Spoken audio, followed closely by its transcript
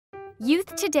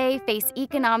Youth today face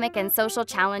economic and social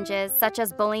challenges such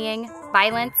as bullying,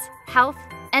 violence, health,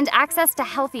 and access to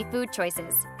healthy food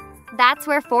choices. That's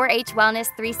where 4-H Wellness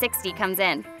 360 comes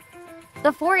in. The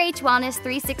 4-H Wellness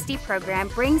 360 program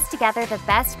brings together the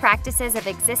best practices of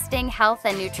existing health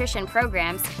and nutrition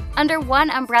programs under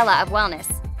one umbrella of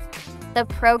wellness. The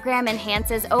program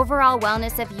enhances overall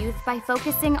wellness of youth by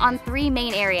focusing on three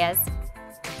main areas: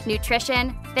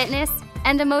 nutrition, fitness,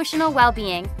 and emotional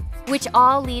well-being, which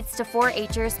all leads to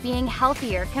 4-Hers being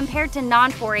healthier compared to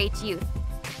non-4-H youth.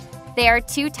 They are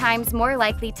 2 times more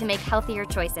likely to make healthier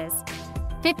choices,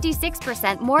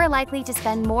 56% more likely to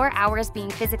spend more hours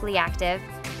being physically active,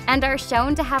 and are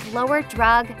shown to have lower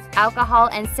drug, alcohol,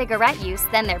 and cigarette use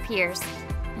than their peers.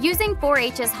 Using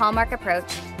 4-H's hallmark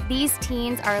approach, these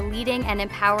teens are leading and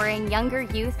empowering younger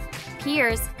youth,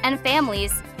 peers, and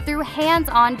families through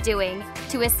hands-on doing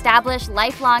to establish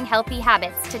lifelong healthy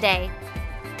habits today.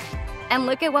 And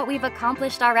look at what we've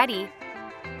accomplished already.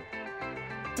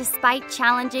 Despite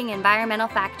challenging environmental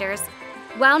factors,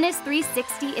 Wellness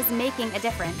 360 is making a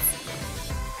difference.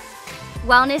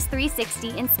 Wellness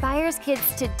 360 inspires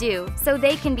kids to do so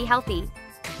they can be healthy.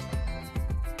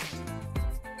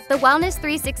 The Wellness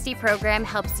 360 program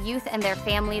helps youth and their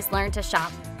families learn to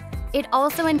shop. It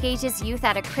also engages youth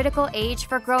at a critical age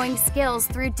for growing skills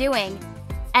through doing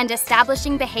and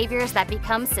establishing behaviors that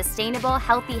become sustainable,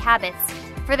 healthy habits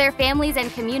for their families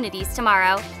and communities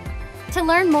tomorrow. To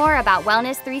learn more about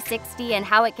Wellness 360 and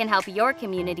how it can help your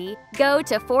community, go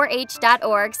to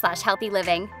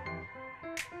 4h.org/healthyliving.